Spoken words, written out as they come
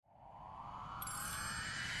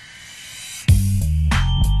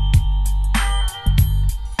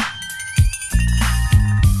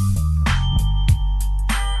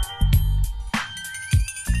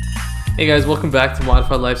Hey guys, welcome back to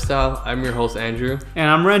Modified Lifestyle. I'm your host Andrew. And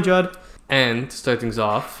I'm Ranjad. And to start things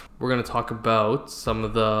off, we're going to talk about some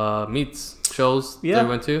of the meets shows that we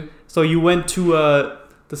went to. So you went to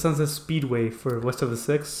the Sunset Speedway for West of the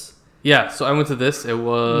Six? Yeah, so I went to this. It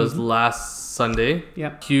was last Sunday.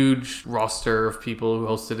 Yeah. Huge roster of people who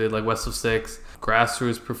hosted it, like West of Six,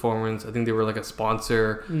 Grassroots Performance. I think they were like a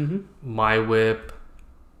sponsor. My Whip,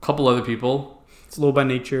 a couple other people. It's Low by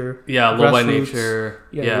Nature. Yeah, Low by Nature.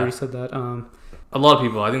 Yeah, you already said that. A lot of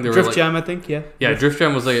people. I think they were Drift like, Jam, I think. Yeah. Yeah, Drift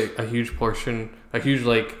Jam was like a huge portion, a huge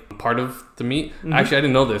like part of the meet. Actually, I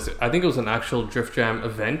didn't know this. I think it was an actual Drift Jam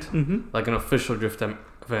event, like an official Drift Jam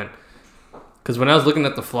event. Because when I was looking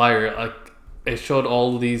at the flyer, like it showed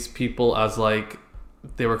all these people as like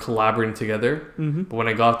they were collaborating together. But when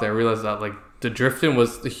I got there, I realized that like the drifting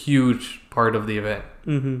was a huge part of the event.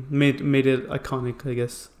 Made it iconic, I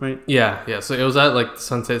guess, right? Yeah. So it was at like the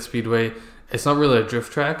Sunset Speedway. It's not really a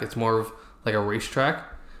drift track. It's more of like a racetrack.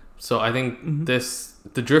 So I think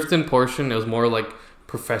the drifting portion, it was more like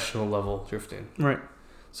professional level drifting. Right.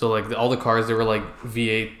 So like all the cars, they were like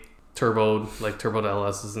V8 turboed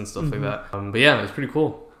LSs and stuff like that. But yeah, it was pretty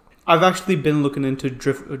cool. I've actually been looking into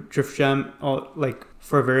Drift Jam like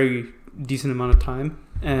for a very decent amount of time,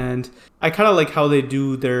 and I kind of like how they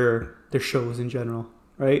do their shows in general,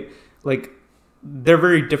 right? Like they're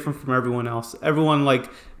very different from everyone else. Everyone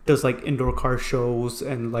like does like indoor car shows,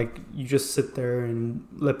 and like you just sit there and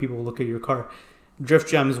let people look at your car. Drift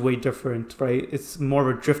Jam is way different, right? It's more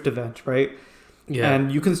of a drift event, right? Yeah.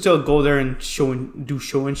 And you can still go there and do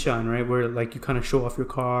show and shine, right? Where like you kind of show off your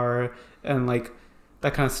car and like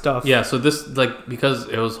that kind of stuff. Yeah, so this like because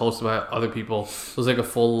it was hosted by other people, it was like a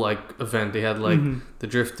full like event. They had like the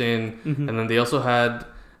drifting, and then they also had.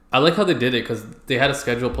 I like how they did it because they had a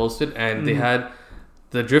schedule posted, and they had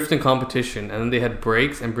the drifting competition, and then they had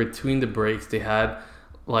breaks, and between the breaks they had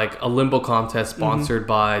like a limbo contest sponsored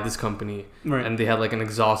by this company, Right. and they had like an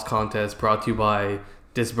exhaust contest brought to you by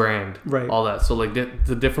this brand, Right. all that. So like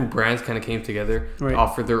the different brands kind of came together Right. to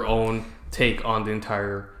offer their own take on the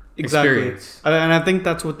entire Exactly. experience. And I think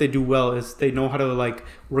that's what they do well, is they know how to like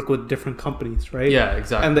work with different companies, right? Yeah,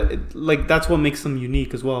 exactly. And like that's what makes them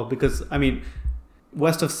unique as well, because I mean,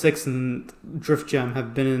 West of Six and Drift Jam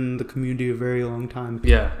have been in the community a very long time.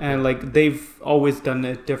 Yeah. And like they've always done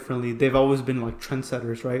it differently. They've always been like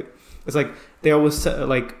trendsetters, right? It's like they always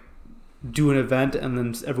like do an event and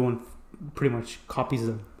then everyone pretty much copies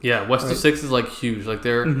them. Yeah, West of Six is like huge. Like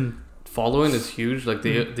their following is huge. Like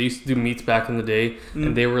they used to do meets back in the day,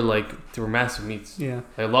 and they were massive meets. Yeah.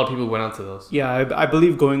 Like, a lot of people went out to those. Yeah, I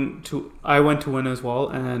believe I went to one as well,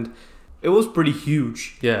 and it was pretty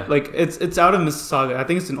huge. Yeah. Like it's out of Mississauga. I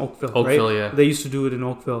think it's in Oakville, Oakville, right? yeah. They used to do it in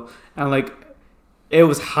Oakville, and like it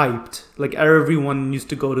was hyped. Like everyone used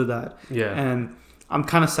to go to that. Yeah. And I'm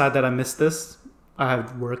kind of sad that I missed this. I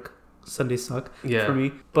have work. Sundays suck for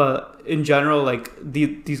me. But in general, like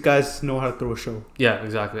these guys know how to throw a show. Yeah,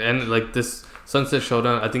 exactly. And like this Sunset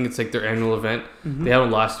Showdown, I think it's like their annual event. They had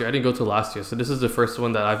one last year. I didn't go to last year, so this is the first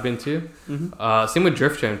one that I've been to. Same with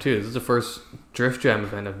Drift Jam too. This is the first Drift Jam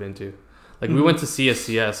event I've been to. Like we went to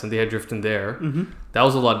CSCS and they had drifting there. That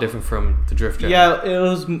was a lot different from the Drift Jam. Yeah, it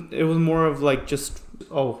was more of like just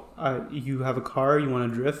you have a car, you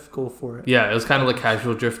want to drift, go for it. Yeah, it was kind of like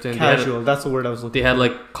casual drifting. Casual, that's the word I was looking for. They had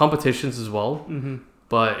like competitions as well,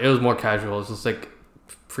 but it was more casual. It was just like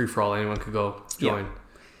free for all. Anyone could go join.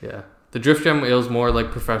 Yeah. The Drift Jam, it was more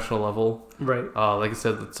like professional level. Right. Like I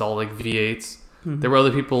said, it's all like V8s. There were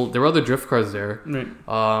other people. There were other drift cars there. Right.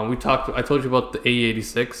 I told you about the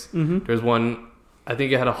AE86. There's one. I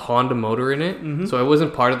think it had a Honda motor in it, so it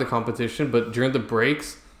wasn't part of the competition. But during the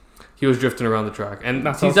breaks, he was drifting around the track, and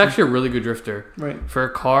he's awesome. actually a really good drifter. Right. For a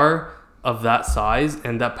car of that size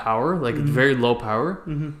and that power, like very low power,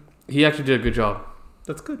 he actually did a good job.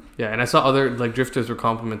 That's good. Yeah, and I saw other like drifters were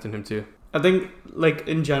complimenting him too. I think like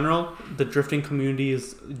in general, the drifting community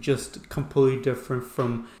is just completely different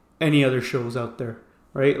from any other shows out there,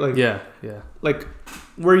 right? Like yeah. Like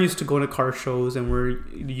we're used to going to car shows, and we're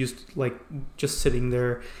used to like just sitting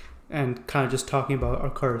there and kind of just talking about our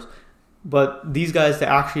cars. But these guys, they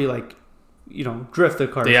actually like, drift their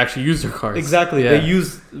cars. They actually use their cars. Exactly. Yeah. They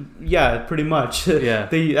use, pretty much. Yeah.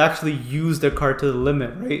 They actually use their car to the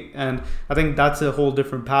limit, right? And I think that's a whole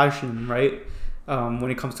different passion, right?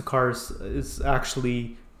 When it comes to cars, is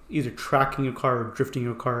actually either tracking your car or drifting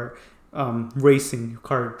your car, racing your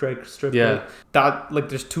car, drag strip. Yeah. Right? That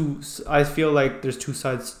like I feel like there's two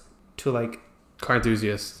sides to like Car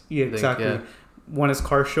enthusiasts. Yeah, exactly. Yeah. One is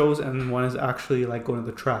car shows, and one is actually like going to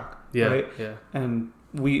the track. Yeah. Right? Yeah. And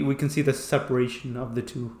we can see the separation of the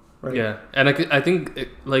two. right? Yeah, and I think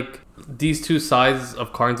like these two sides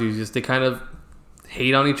of car enthusiasts, they kind of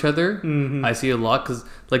hate on each other. Mm-hmm. I see a lot because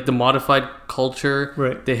like the modified culture,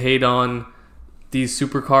 Right. they hate on these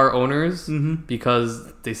supercar owners Mm-hmm.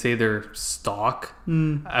 because they say they're stock.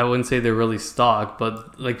 Mm. I wouldn't say they're really stock,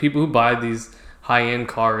 but like people who buy these high-end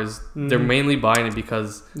cars, they're Mhm. mainly buying it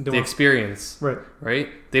because They the want- experience, Right. right?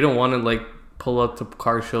 They don't want to like pull up to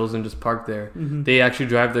car shows and just park there. Mm-hmm. They actually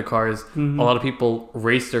drive their cars. Mhm. A lot of people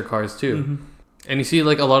race their cars too. Mhm. And you see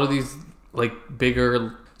like a lot of these like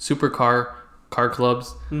bigger supercar car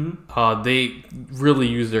clubs, Mhm. they really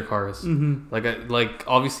use their cars. Mhm. Like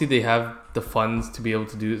obviously they have the funds to be able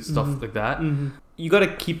to do stuff Mhm. like that. Mhm. You got to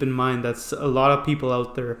keep in mind that a lot of people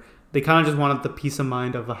out there, they kind of just wanted the peace of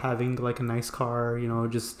mind of having like a nice car, you know,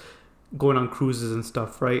 just going on cruises and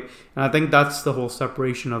stuff, right? And I think that's the whole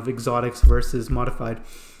separation of exotics versus modified.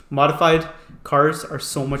 Modified cars are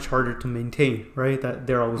so much harder to maintain, right? That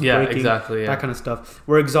they're always Yeah, breaking, exactly. Yeah. that kind of stuff.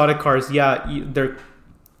 Where exotic cars, yeah, they're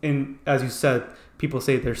in, as you said, people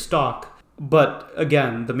say they're stock. But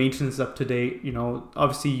again, the maintenance is up to date. You know,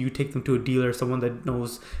 obviously you take them to a dealer, someone that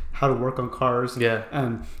knows how to work on cars, Yeah.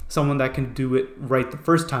 and someone that can do it right the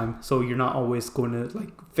first time. So you're not always going to like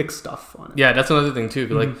fix stuff on it. Yeah, that's another thing too.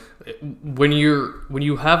 'Cause, like when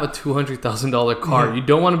you have a $200,000 car, Yeah. you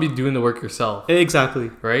don't want to be doing the work yourself, Exactly.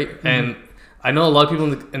 right? And I know a lot of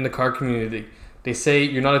people in the car community. They say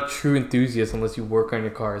you're not a true enthusiast unless you work on your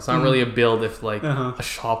car. It's not really a build if like Uh-huh. a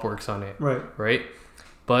shop works on it, Right. right?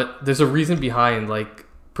 But there's a reason behind like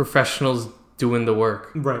professionals doing the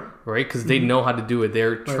work, Right. right? Because they know how to do it.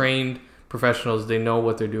 They're trained professionals. They know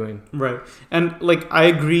what they're doing. Right. And like I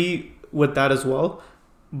agree with that as well,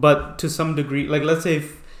 but to some degree, like let's say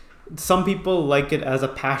if some people like it as a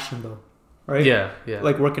passion though, right? Yeah, yeah.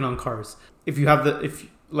 Like working on cars. If you have if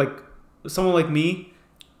like someone like me,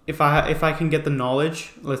 if I can get the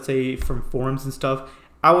knowledge, let's say from forums and stuff,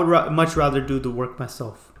 I would much rather do the work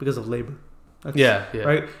myself because of labor. That's, yeah, yeah.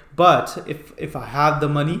 Right. But if I have the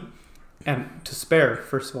money and to spare,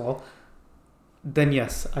 first of all, then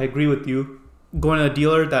yes, I agree with you. Going to a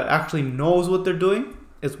dealer that actually knows what they're doing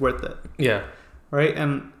is worth it. Yeah. Right.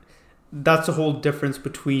 And that's a whole difference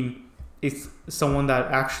between it's someone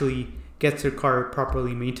that actually gets their car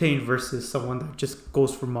properly maintained versus someone that just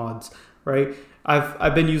goes for mods. Right.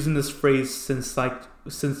 I've been using this phrase since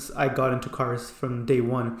I got into cars from day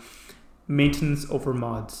one. Maintenance over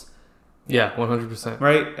mods. Yeah, 100%.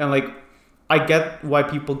 Right? And like I get why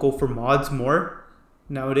people go for mods more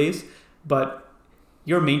nowadays, but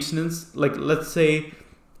your maintenance, like let's say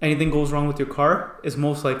anything goes wrong with your car, is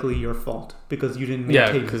most likely your fault because you didn't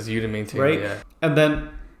maintain Yeah, it. because you didn't maintain Right? it. Yeah.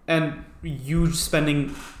 And you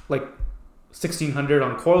spending like 1,600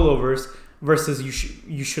 on coilovers versus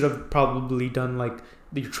you should have probably done like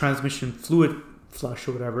your transmission fluid flush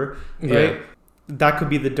or whatever, right? Yeah. That could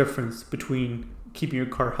be the difference between keeping your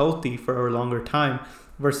car healthy for a longer time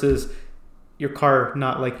versus your car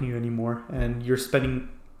not liking you anymore and you're spending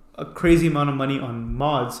a crazy amount of money on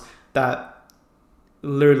mods that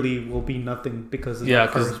literally will be nothing because the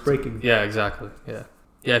car is breaking. Yeah, exactly. Yeah.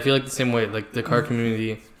 Yeah, I feel like the same way. Like the car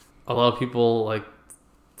community, a lot of people like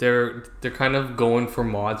they're kind of going for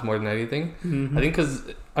mods more than anything. Mm-hmm. I think because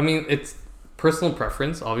it's personal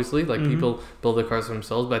preference, obviously. Like people build their cars for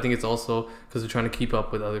themselves, but I think it's also because they're trying to keep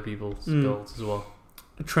up with other people's builds as well.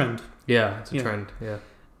 A trend. Yeah, it's a trend. Yeah,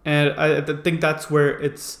 and I think that's where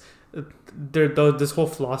it's this whole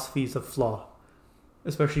philosophy is a flaw,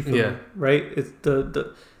 especially for me, right? It's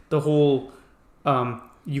the whole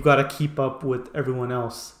you got to keep up with everyone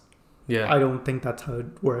else. Yeah, I don't think that's how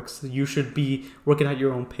it works. You should be working at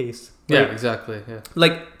your own pace. Right? Yeah, exactly. Yeah,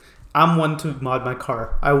 like I'm one to mod my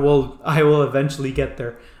car. I will eventually get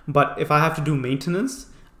there. But if I have to do maintenance,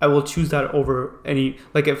 I will choose that over any.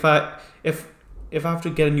 Like if I have to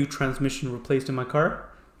get a new transmission replaced in my car,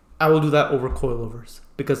 I will do that over coilovers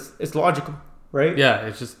because it's logical, right? Yeah,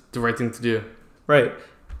 it's just the right thing to do. Right.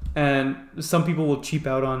 And some people will cheap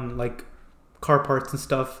out on like car parts and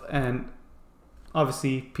stuff, and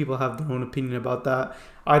obviously people have their own opinion about that.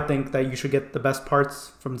 I think that you should get the best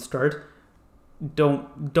parts from the start.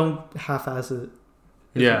 Don't half-ass it.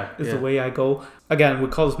 Is the way I go. Again, we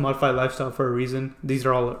call this modified lifestyle for a reason. These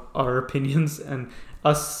are all our opinions and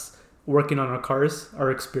us working on our cars,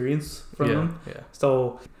 our experience from them. Yeah.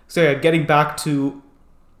 So yeah, getting back to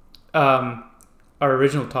our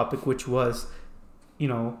original topic, which was,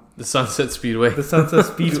 The Sunset Speedway. the Sunset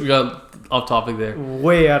Speedway. We got off topic there.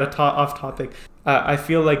 Way out of off topic. I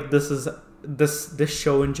feel like this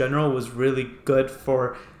show in general was really good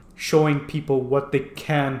for showing people what they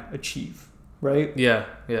can achieve, right? Yeah,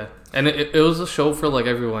 yeah. And it was a show for like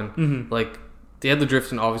everyone. Mm-hmm. Like they had the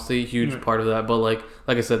drifting, obviously, huge Right. part of that. But like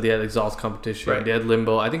I said, they had exhaust competition. Right. They had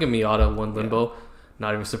limbo. I think a Miata won limbo.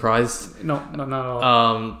 Not even surprised. No, not at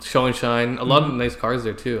all. Show and shine. A lot of nice cars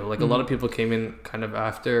there too. Like a lot of people came in kind of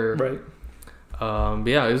after. Right. But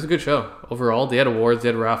yeah, it was a good show overall. They had awards, they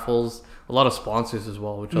had raffles, a lot of sponsors as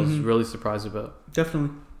well, which I was really surprised about.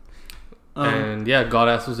 Definitely. And yeah,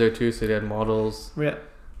 Godass was there too, so they had models. Yeah.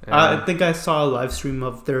 And I think I saw a live stream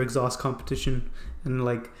of their exhaust competition, and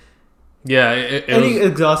like yeah, it any was,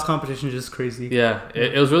 exhaust competition is just crazy. yeah,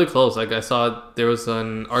 it was really close. Like I saw there was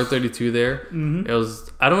an R32 there. Mm-hmm. It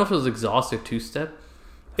was, I don't know if it was exhaust or two step.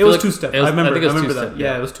 It was two step. I remember think it was that. two-step,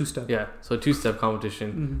 Yeah, it was two step. Yeah, so two step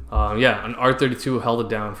competition. Mm-hmm. Yeah, an R32 held it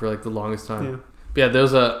down for like the longest time. Yeah. But yeah, there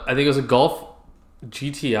was I think it was a Golf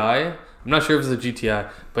GTI. I'm not sure if it's a GTI,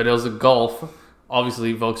 but it was a Golf.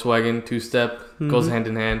 Obviously, Volkswagen two step goes hand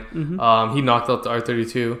in hand. Mm-hmm. He knocked out the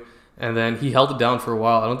R32, and then he held it down for a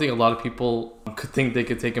while. I don't think a lot of people could think they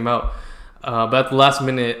could take him out. But at the last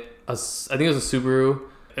minute, I think it was a Subaru.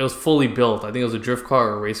 It was fully built. I think it was a drift car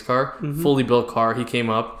or a race car. Fully built car. He came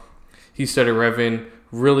up. He started revving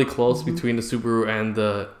really close between the Subaru and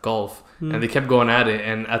the Golf. And they kept going at it.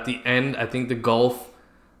 And at the end, I think the Golf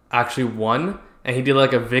actually won. And he did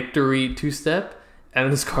like a victory two-step.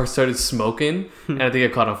 And this car started smoking. And I think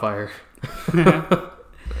it caught on fire.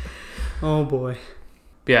 Oh boy.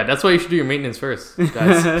 But yeah, that's why you should do your maintenance first,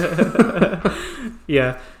 guys.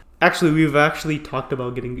 Yeah. Actually, we've actually talked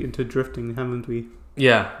about getting into drifting, haven't we?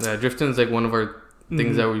 Yeah, drifting's like one of our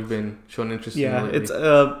things that we've been showing interest in Yeah, lately. it's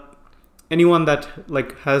anyone that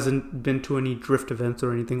like hasn't been to any drift events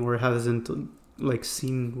or anything, or hasn't like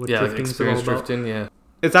seen what drifting is all experience about. drifting, yeah.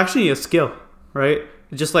 It's actually a skill, right?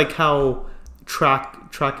 Just like how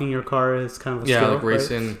tracking your car is kind of a skill, like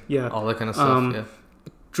racing, right? Yeah, all that kind of stuff. Yeah,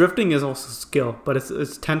 drifting is also a skill, but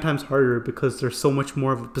it's 10 times harder because there's so much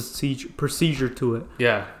more of a procedure to it.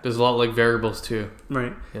 yeah. There's a lot like variables too.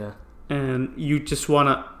 Right. Yeah, And you just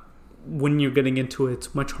wanna, when you're getting into it,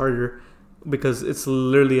 it's much harder because it's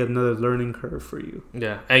literally another learning curve for you.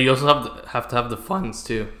 yeah, and you also have to have the funds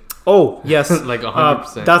too. Oh yes, Like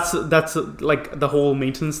 100%. That's like the whole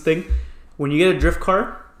maintenance thing. When you get a drift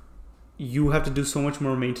car, you have to do so much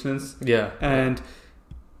more maintenance, Yeah, and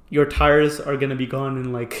your tires are gonna be gone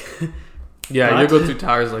in like yeah. What? You go through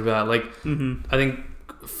tires like that. Like I think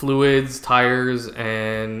fluids, tires,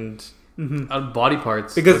 and body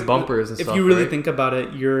parts, because like bumpers and if stuff. you really right? think about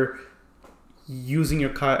it, you're using your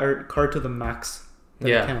car to the max that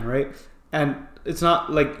you can, right? And it's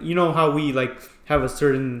not like, you know how we like have a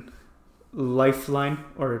certain lifeline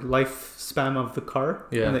or lifespan of the car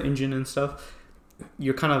and the engine and stuff.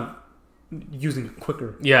 You're kind of using it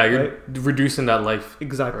quicker. Yeah, you're right? reducing that life.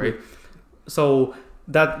 Exactly. Right? So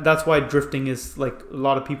that's why drifting is like, a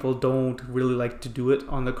lot of people don't really like to do it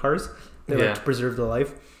on the cars. They like to preserve the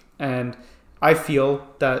life. And I feel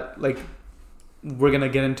that like we're gonna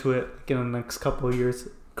get into it in the next couple of years.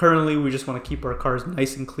 Currently, we just want to keep our cars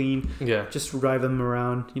nice and clean. Yeah, Just drive them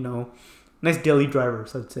around, nice daily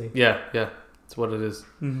drivers, I'd say. yeah. That's what it is.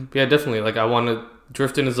 But yeah, definitely. Like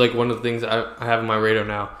drifting is like one of the things I have on my radar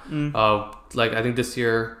now. Like I think this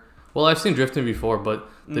year, well, I've seen drifting before, but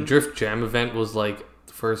the Drift Jam event was like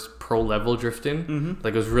the first pro level drifting.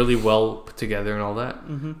 Like it was really well put together and all that.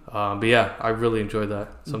 But yeah, I really enjoyed that.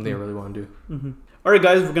 Something I really want to do. All right,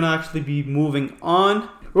 guys, we're gonna actually be moving on.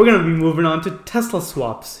 We're gonna be moving on to Tesla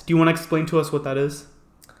swaps. Do you want to explain to us what that is?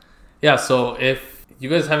 Yeah. So if you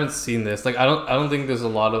guys haven't seen this, like I don't think there's a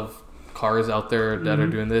lot of cars out there that are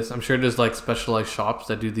doing this. I'm sure there's like specialized shops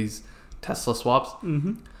that do these Tesla swaps.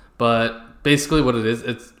 But basically what it is,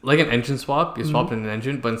 it's like an engine swap. You're swapping an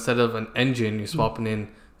engine, but instead of an engine, you're swapping in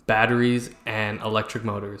batteries and electric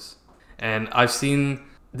motors. And I've seen,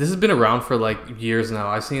 this has been around for like years now.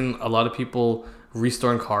 I've seen a lot of people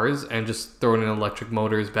restoring cars and just throwing in electric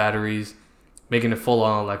motors, batteries, making it full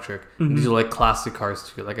on electric. And these are like classic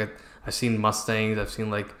cars too. Like I've seen Mustangs, I've seen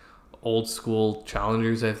like old school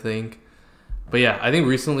Challengers, I think. But yeah, I think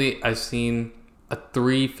recently I've seen a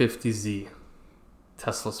 350Z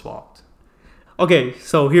Tesla swapped. Okay,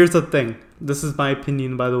 so here's the thing. This is my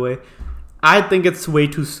opinion, by the way. I think it's way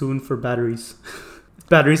too soon for batteries.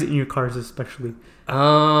 Batteries in your cars, especially.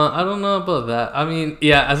 I don't know about that. I mean,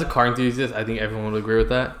 yeah, as a car enthusiast, I think everyone would agree with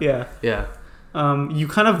that. Yeah. Yeah. You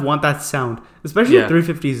kind of want that sound, especially the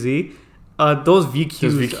 350Z. Those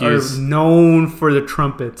VQs are known for the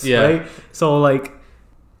trumpets, right? So, like,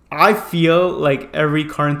 I feel like every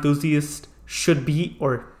car enthusiast should be,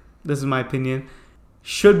 or this is my opinion,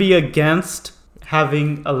 should be against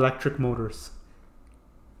having electric motors.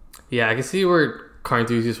 Yeah, I can see where car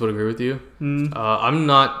enthusiasts would agree with you. I'm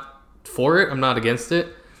not for it. I'm not against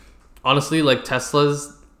it. honestly, like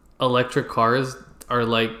Tesla's electric cars are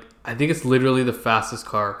like, I think it's literally the fastest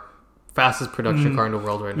production car in the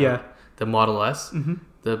world right now. Yeah. The Model S, Mm-hmm.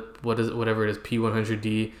 whatever it is,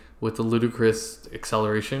 P100D with the ludicrous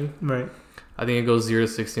acceleration. Right. I think it goes 0 to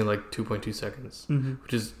 60 in like 2.2 seconds,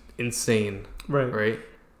 which is insane. Right. Right.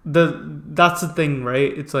 That's the thing,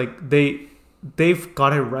 right? It's like they've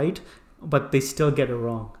got it right, but they still get it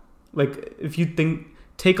wrong. Like if you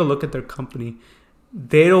take a look at their company,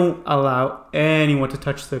 they don't allow anyone to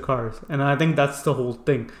touch their cars, and I think that's the whole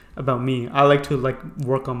thing about me. I like to like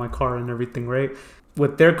work on my car and everything, right?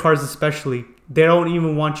 With their cars especially, they don't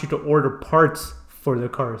even want you to order parts for their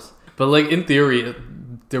cars. But like in theory,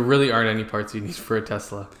 there really aren't any parts you need for a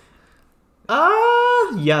Tesla.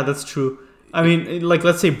 Yeah, that's true. I mean, like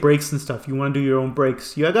let's say brakes and stuff. You want to do your own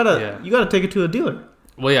brakes. You gotta take it to a dealer.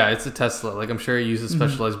 Well, yeah, it's a Tesla. Like I'm sure it uses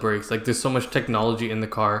specialized brakes. Like there's so much technology in the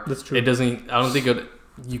car. That's true. It doesn't. I don't think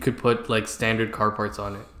you could put like standard car parts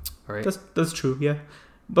on it. Right. That's true. Yeah,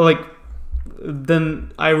 but like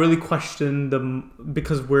then I really question them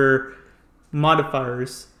because we're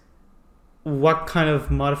modifiers. What kind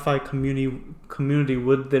of modified community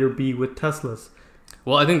would there be with Teslas?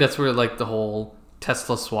 Well, I think that's where like the whole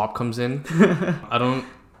Tesla swap comes in. I don't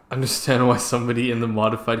understand why somebody in the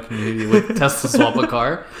modified community would Tesla swap a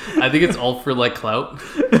car. I think it's all for like clout.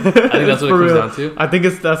 I think that's what it comes down to. I think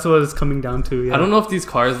that's what it's coming down to. Yeah. I don't know if these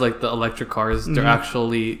cars, like the electric cars, they're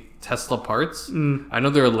actually Tesla parts. I know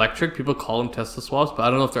they're electric. People call them Tesla swaps, but I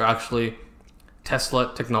don't know if they're actually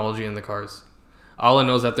Tesla technology in the cars. All I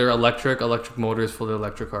know is that they're electric motors for the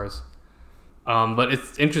electric cars. But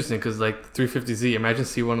it's interesting because like 350Z, imagine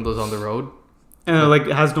see one of those on the road. And it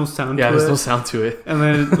has no sound to it. Yeah, there's no sound to it. And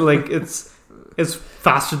then like it's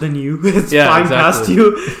faster than you. It's flying past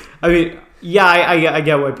you. I mean, yeah, I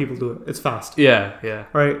get why people do it. It's fast. Yeah.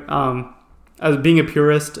 Right. As being a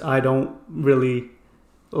purist, I don't really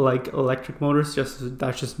like electric motors.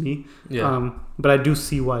 That's just me. Yeah. But I do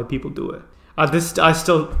see why people do it. I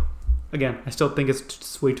still think it's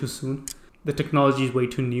just way too soon. The technology is way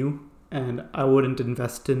too new. And I wouldn't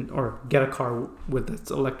invest in or get a car with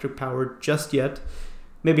its electric power just yet.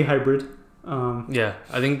 Maybe hybrid. Yeah,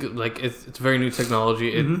 I think like it's very new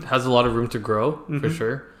technology. It has a lot of room to grow for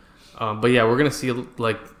sure. But yeah, we're gonna see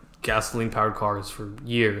like gasoline powered cars for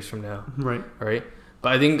years from now. Right.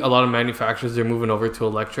 But I think a lot of manufacturers are moving over to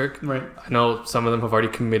electric. Right. I know some of them have already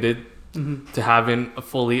committed to having a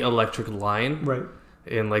fully electric line. Right.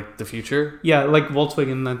 In like the future. Yeah, like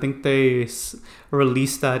Volkswagen, I think they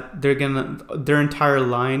released that they're gonna their entire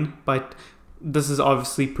line, but this is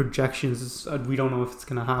obviously projections. We don't know if it's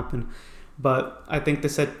gonna happen, but I think they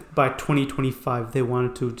said by 2025 they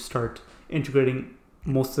wanted to start integrating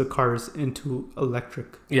most of the cars into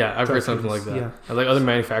electric. Yeah, I've heard something like that. Yeah, like other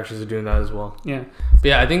manufacturers are doing that as well. Yeah, but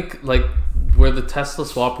yeah, I think like where the Tesla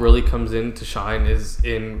swap really comes in to shine is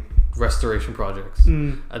in restoration projects.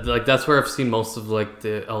 Like that's where I've seen most of like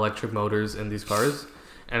the electric motors in these cars,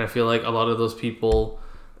 and I feel like a lot of those people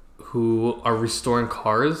who are restoring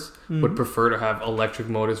cars would prefer to have electric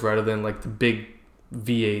motors rather than like the big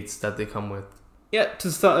V8s that they come with. Yeah,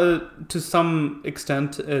 to some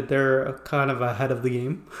extent, they're kind of ahead of the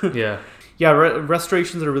game. Yeah,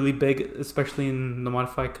 restorations are really big, especially in the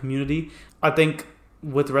modified community. I think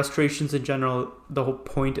with restorations in general, the whole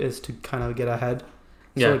point is to kind of get ahead.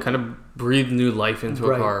 Yeah, kind of breathe new life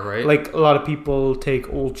into a car, right? Like a lot of people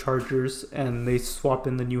take old Chargers and they swap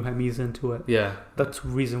in the new Hemis into it. Yeah. That's the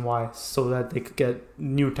reason why, so that they could get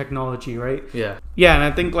new technology, right? Yeah. Yeah, and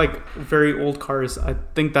I think like very old cars, I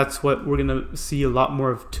think that's what we're going to see a lot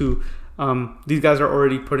more of too. These guys are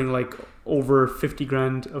already putting like over 50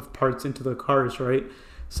 grand of parts into the cars, right?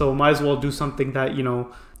 So might as well do something that,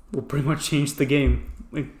 will pretty much change the game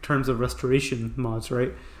in terms of restoration mods,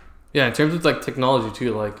 right? Yeah, in terms of like technology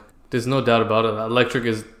too, like there's no doubt about it. Electric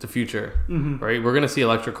is the future, right? We're gonna see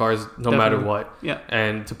electric cars no matter what. Yeah.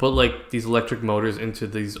 And to put like these electric motors into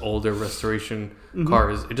these older restoration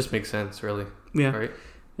cars, it just makes sense, really. Yeah. Right.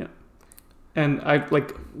 Yeah. And I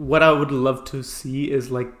like what I would love to see is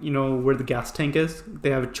like where the gas tank is,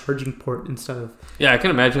 they have a charging port instead of. Yeah, I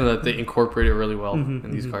can imagine that they incorporate it really well in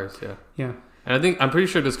these cars. Yeah. Yeah. And I'm pretty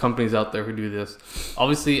sure there's companies out there who do this.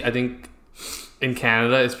 Obviously, I think. In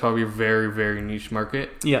Canada, it's probably a very, very niche market.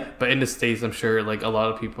 Yeah. But in the States, I'm sure like a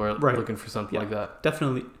lot of people are looking for something like that.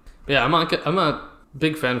 Definitely. But yeah, I'm a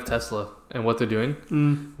big fan of Tesla and what they're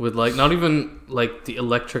doing with like not even like the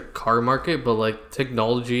electric car market, but like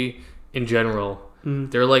technology in general.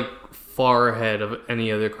 They're like far ahead of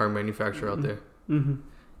any other car manufacturer out there.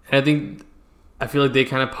 And I feel like they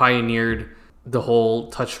kind of pioneered the whole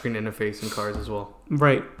touchscreen interface in cars as well.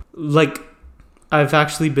 Right. Like I've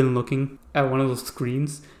actually been looking at one of those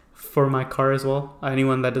screens for my car as well.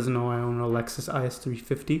 Anyone that doesn't know, I own a Lexus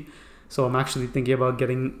IS350. So I'm actually thinking about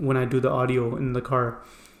getting, when I do the audio in the car,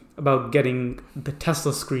 about getting the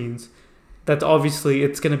Tesla screens. That's obviously,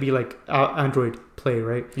 it's going to be like Android Play,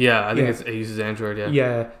 right? Yeah, I think it uses Android, yeah.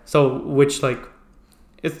 Yeah. So, which like,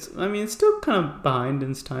 it's still kind of behind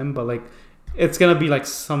in its time, but like, it's going to be like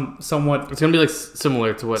somewhat... It's going to be like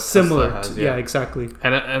similar to what Tesla has. Yeah, exactly.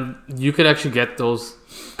 And you could actually get those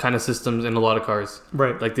kind of systems in a lot of cars.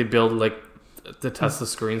 Right. Like they build like the Tesla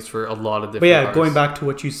screens for a lot of different cars. Going back to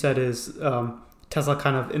what you said is Tesla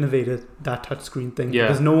kind of innovated that touchscreen thing. Yeah.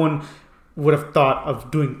 Because no one would have thought of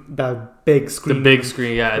doing that big screen. The big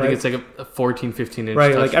screen, yeah. I think it's like a 14, 15 inch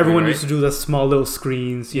right, like everyone screen, used to do the small little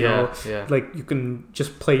screens, you know. Yeah. Like you can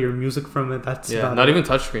just play your music from it. That's not even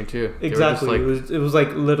touchscreen too. Exactly. Like it was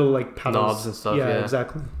like little like paddles. knobs and stuff. Yeah,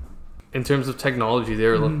 exactly. In terms of technology,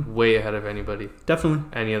 they're way ahead of anybody. Definitely.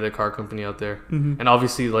 Any other car company out there. Mm-hmm. And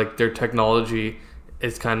obviously like their technology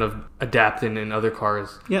is kind of adapting in other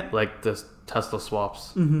cars. Yeah. Like the Tesla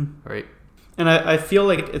swaps. Mm-hmm. Right. And I feel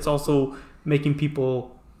like it's also making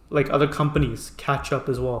people, like other companies, catch up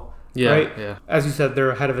as well. Yeah, right? yeah. As you said,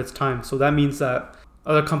 they're ahead of its time. So that means that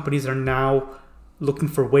other companies are now looking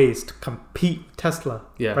for ways to compete with Tesla,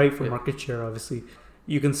 right? For market share, obviously.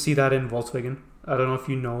 You can see that in Volkswagen. I don't know if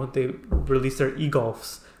you know, they released their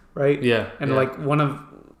e-Golfs, right? Yeah. And like one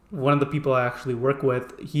of the people I actually work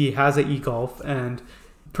with, he has an e-Golf, and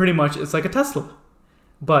pretty much it's like a Tesla.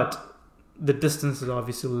 But the distance is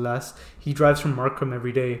obviously less. He drives from Markham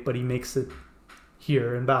every day, but he makes it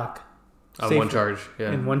here and back. On one charge,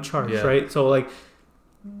 In one charge, right? So, like,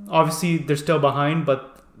 obviously they're still behind,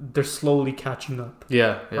 but they're slowly catching up.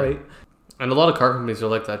 Yeah. Right? And a lot of car companies are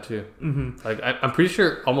like that too. Mm-hmm. Like, I'm pretty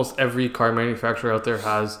sure almost every car manufacturer out there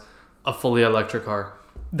has a fully electric car.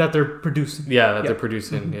 That they're producing. Yeah, they're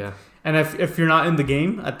producing, Mm-hmm. yeah. And if you're not in the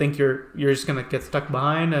game, I think you're just gonna get stuck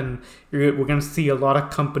behind, and we're gonna see a lot of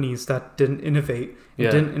companies that didn't innovate,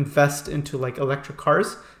 didn't invest into like electric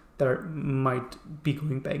cars, that might be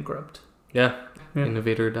going bankrupt. Yeah,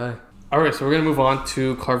 innovator or die. All right, so we're gonna move on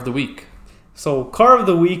to car of the week. So car of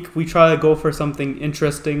the week, we try to go for something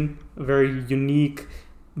interesting, very unique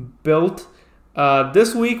build.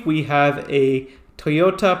 This week we have a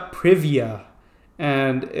Toyota Previa,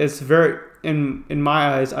 and it's very, in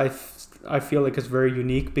my eyes, I feel like it's very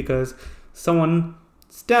unique because someone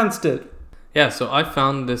stanced it. Yeah, so I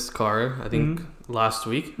found this car, I think last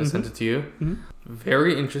week. I sent it to you. Mm-hmm.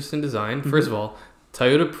 Very interesting design. First of all,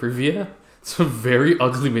 Toyota Previa, it's a very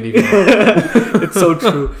ugly minivan. It's so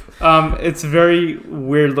true. It's very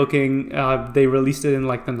weird looking. They released it in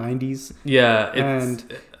like the 90s. Yeah,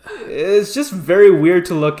 it's just very weird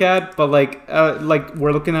to look at, but like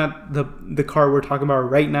we're looking at the car we're talking about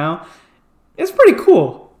right now. It's pretty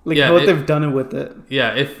cool. Like what they've done with it.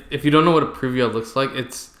 Yeah, if you don't know what a Previa looks like,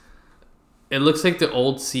 it looks like the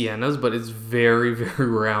old Siennas, but it's very, very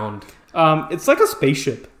round. It's like a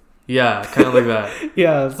spaceship. Yeah, kind of like that.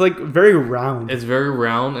 Yeah, it's like very round. It's very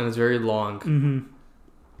round and it's very long. Mm-hmm.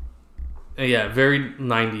 Yeah, very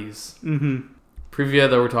 90s. Mm-hmm. Previa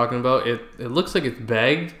that we're talking about, it looks like it's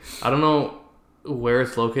bagged. I don't know where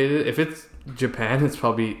it's located. If it's Japan, it's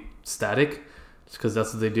probably static, just because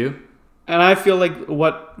that's what they do. And I feel like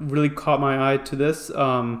what really caught my eye to this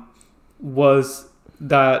was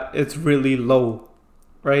that it's really low,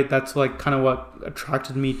 right? That's like kind of what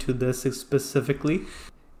attracted me to this specifically.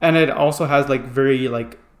 And it also has like very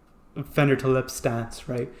like fender to lip stance,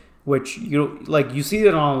 right? Which you see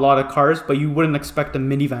it on a lot of cars, but you wouldn't expect a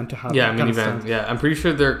minivan to have. Yeah, minivan. Yeah, I'm pretty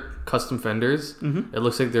sure they're custom fenders. Mm-hmm. It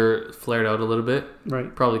looks like they're flared out a little bit.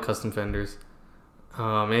 Right. Probably custom fenders.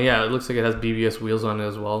 And yeah, it looks like it has BBS wheels on it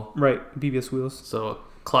as well. Right, BBS wheels. So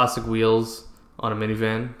classic wheels on a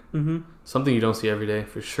minivan. Mm-hmm. Something you don't see every day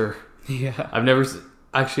for sure. Yeah. I've never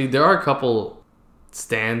actually. There are a couple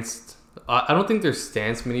stanced. I don't think they're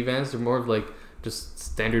stanced minivans. They're more of like just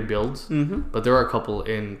standard builds. Mm-hmm. But there are a couple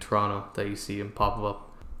in Toronto that you see and pop up.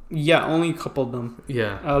 Yeah, only a couple of them.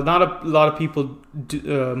 Yeah. Not a lot of people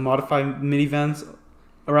modify minivans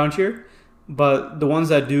around here, but the ones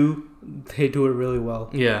that do, they do it really well.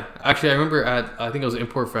 Yeah. Actually, I remember I think it was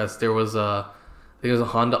Import Fest, there was a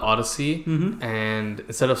Honda Odyssey, and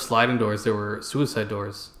instead of sliding doors, there were suicide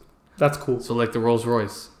doors. That's cool. So like the Rolls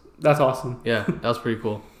Royce. That's awesome. Yeah, that was pretty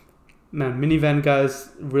cool. Man, minivan guys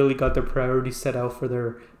really got their priorities set out for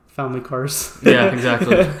their family cars. Yeah,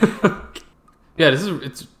 exactly. Yeah,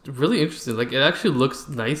 it's really interesting. Like, it actually looks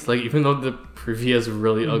nice. Like, even though the Previa is a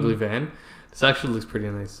really ugly van, this actually looks pretty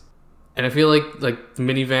nice. And I feel like the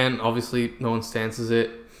minivan, obviously, no one stances it.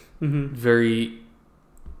 Mm-hmm. Very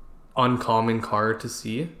uncommon car to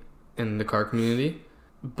see in the car community.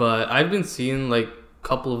 But I've been seeing like a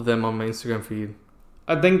couple of them on my Instagram feed.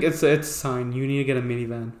 I think it's a sign. You need to get a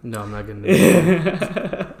minivan. No, I'm not getting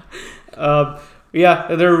it.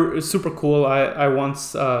 Yeah, they're super cool. I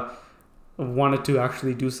once wanted to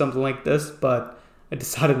actually do something like this, but I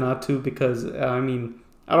decided not to because, I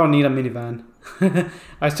don't need a minivan.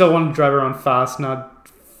 I still want to drive around fast, not,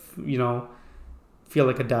 feel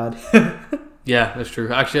like a dad. Yeah, that's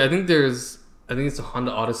true. Actually, I think it's a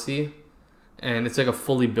Honda Odyssey, and it's like a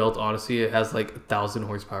fully built Odyssey. It has like 1,000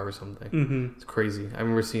 horsepower or something. Mm-hmm. It's crazy. I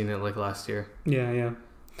remember seeing it like last year. Yeah.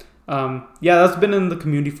 That's been in the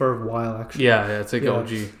community for a while, actually. Yeah, it's like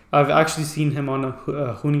OG. I've actually seen him on a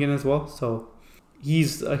Hoonigan as well, so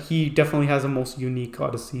he definitely has the most unique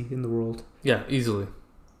Odyssey in the world. Yeah, easily.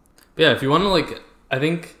 But yeah, if you want to I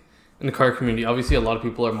think in the car community, obviously a lot of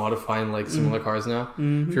people are modifying like similar cars now.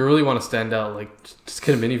 Mm-hmm. If you really want to stand out, just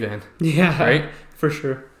get a minivan. Yeah, right, for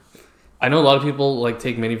sure. I know a lot of people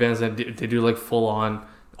take minivans and they do like full on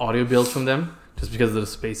audio builds from them just because of the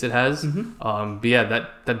space it has. Mm-hmm. But yeah,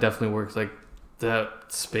 that definitely works. Like the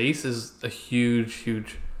space is a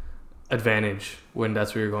huge advantage when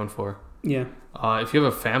that's what you're going for. Yeah. If you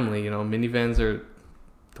have a family, minivans are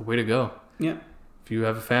the way to go. Yeah. If you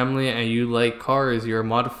have a family and you like cars, you're a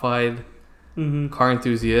modified car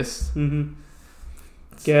enthusiast. Mm-hmm.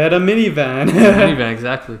 Get a minivan. Minivan,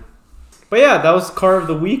 exactly. But yeah, that was Car of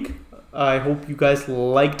the Week. I hope you guys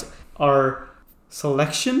liked our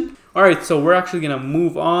selection. All right, so we're actually going to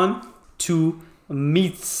move on to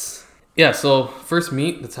meets. Yeah, so first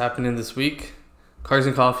meet that's happening this week, Cars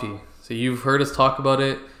and Coffee. So you've heard us talk about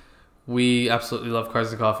it. We absolutely love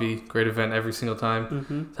Cars and Coffee. Great event every single time.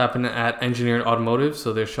 Mm-hmm. It's happening at Engineering Automotive,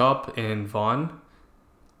 so their shop in Vaughan.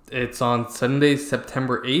 It's on Sunday,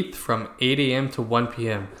 September 8th from 8 a.m. to 1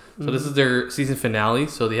 p.m. So this is their season finale,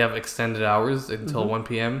 so they have extended hours until 1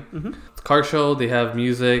 p.m. Mm-hmm. It's a car show, they have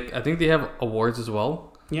music. I think they have awards as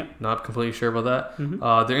well. Yeah. Not completely sure about that.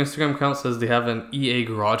 Mm-hmm. Their Instagram account says they have an EA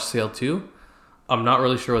garage sale too. I'm not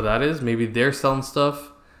really sure what that is. Maybe they're selling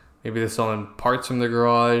stuff. Maybe they're selling parts from their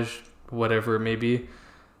garage, whatever it may be.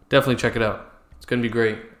 Definitely check it out. It's going to be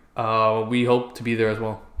great. We hope to be there as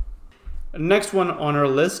well. Next one on our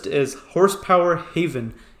list is Horsepower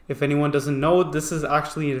Haven. If anyone doesn't know, this is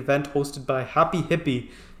actually an event hosted by Happy Hippie.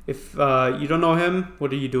 If you don't know him,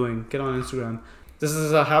 what are you doing? Get on Instagram. This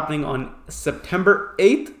is happening on September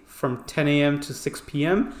 8th from 10 a.m. to 6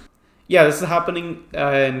 p.m. Yeah, this is happening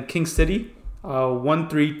in King City,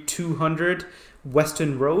 13200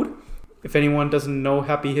 Weston Road. If anyone doesn't know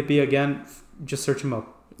Happy Hippie, again, just search him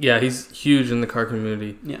up. Yeah, he's huge in the car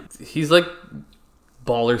community. Yeah, he's like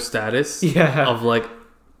baller status. Yeah, of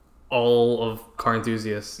all of car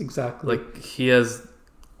enthusiasts. Exactly. He has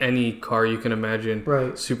any car you can imagine.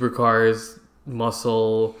 Right. Supercars,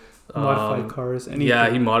 muscle, modified cars. Anything. Yeah,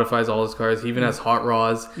 he modifies all his cars. He even has hot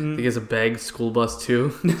rods. He has a bag school bus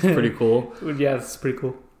too. It's pretty cool. Yeah, it's pretty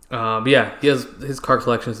cool. But yeah, his car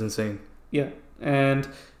collection is insane. Yeah, and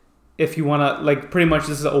if you want to, pretty much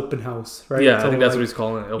this is an open house, right? Yeah, so I think that's what he's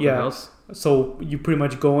calling it, open house. So you pretty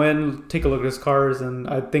much go in, take a look at his cars, and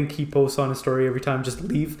I think he posts on his story every time, just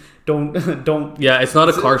leave. Don't. Yeah, it's not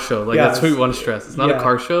a car show. That's what we want to stress. It's not a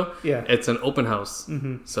car show. Yeah. It's an open house.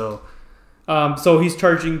 Mm-hmm. So he's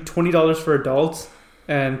charging $20 for adults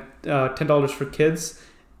and $10 for kids.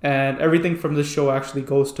 And everything from this show actually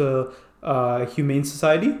goes to Humane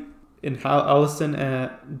Society in Allison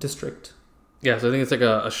District. Yeah, so I think it's like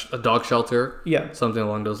a dog shelter. Yeah. Something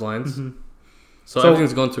along those lines. Mm-hmm. So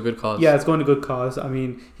everything's going to a good cause. Yeah, it's going to a good cause. I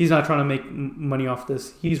mean, he's not trying to make money off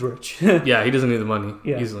this. He's rich. Yeah, he doesn't need the money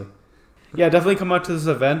easily. Yeah, definitely come out to this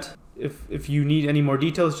event. If you need any more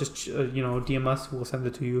details, just DM us. We'll send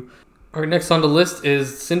it to you. All right, next on the list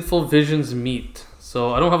is Sinful Visions Meet.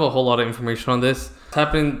 So I don't have a whole lot of information on this. It's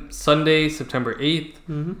happening Sunday, September 8th,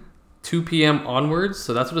 2 p.m. onwards.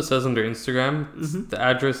 So that's what it says on their Instagram. Mm-hmm. The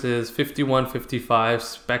address is 5155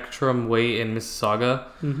 Spectrum Way in Mississauga.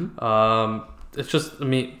 Mm-hmm. It's just a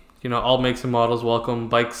meet. All makes and models welcome.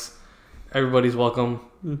 Bikes, everybody's welcome.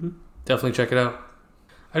 Mm-hmm. Definitely check it out.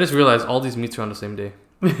 I just realized all these meets are on the same day.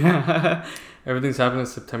 Everything's happening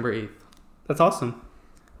September 8th. That's awesome.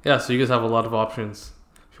 Yeah, so you guys have a lot of options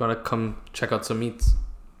if you want to come check out some meets.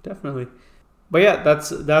 Definitely. But yeah,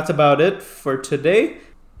 that's about it for today.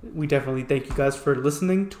 We definitely thank you guys for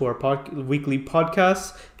listening to our weekly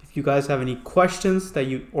podcast. If you guys have any questions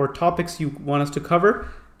or topics you want us to cover,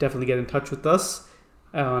 definitely get in touch with us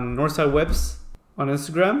on Northside Whips on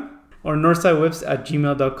Instagram or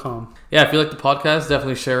northsidewhips@gmail.com. Yeah, if you like the podcast,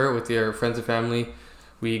 definitely share it with your friends and family.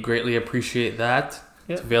 We greatly appreciate that.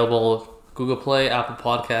 Yep. It's available Google Play, Apple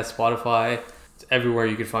Podcasts, Spotify. It's everywhere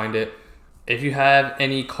you can find it. If you have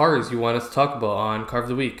any cars you want us to talk about on Car of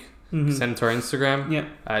the Week, send it to our Instagram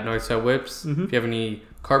at Northside Whips. If you have any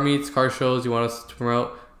car meets, car shows you want us to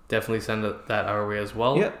promote, definitely send that our way as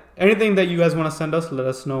well. Yeah. Anything that you guys want to send us, let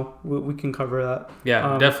us know. We can cover that.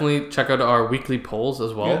 Yeah, definitely check out our weekly polls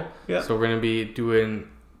as well. Yeah. So we're going to be doing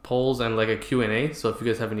polls and like a Q&A. So if you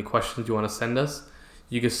guys have any questions you want to send us,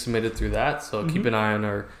 you can submit it through that. So keep an eye on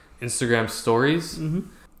our Instagram stories.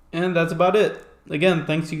 And that's about it. Again,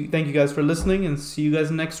 thank you guys for listening, and see you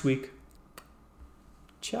guys next week.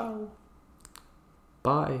 Ciao.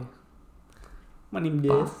 Bye. My name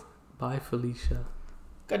is. Bye, Felicia.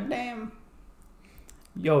 God damn.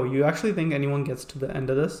 Yo, you actually think anyone gets to the end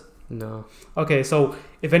of this? No. Okay, so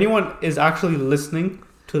if anyone is actually listening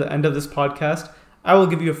to the end of this podcast, I will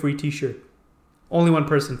give you a free t-shirt. Only one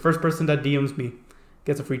person. First person that DMs me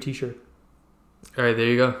gets a free t-shirt. All right, there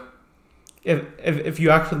you go. If you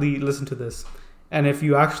actually listen to this, and if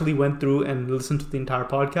you actually went through and listened to the entire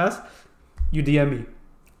podcast, you DM me.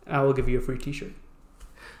 I will give you a free t-shirt.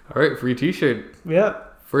 All right, free t-shirt. Yeah.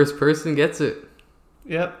 First person gets it.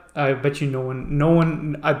 Yep. I bet you no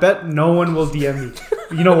one I bet no one will DM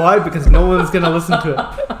me. You know why? Because no one's going to listen to it.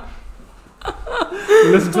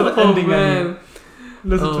 Listen to the ending, man. I mean.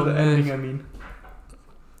 Listen to the ending, I mean.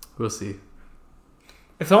 We'll see.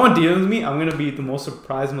 If someone DMs me, I'm going to be the most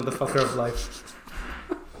surprised motherfucker of life.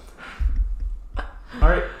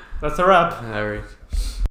 Alright. That's a wrap. Alright.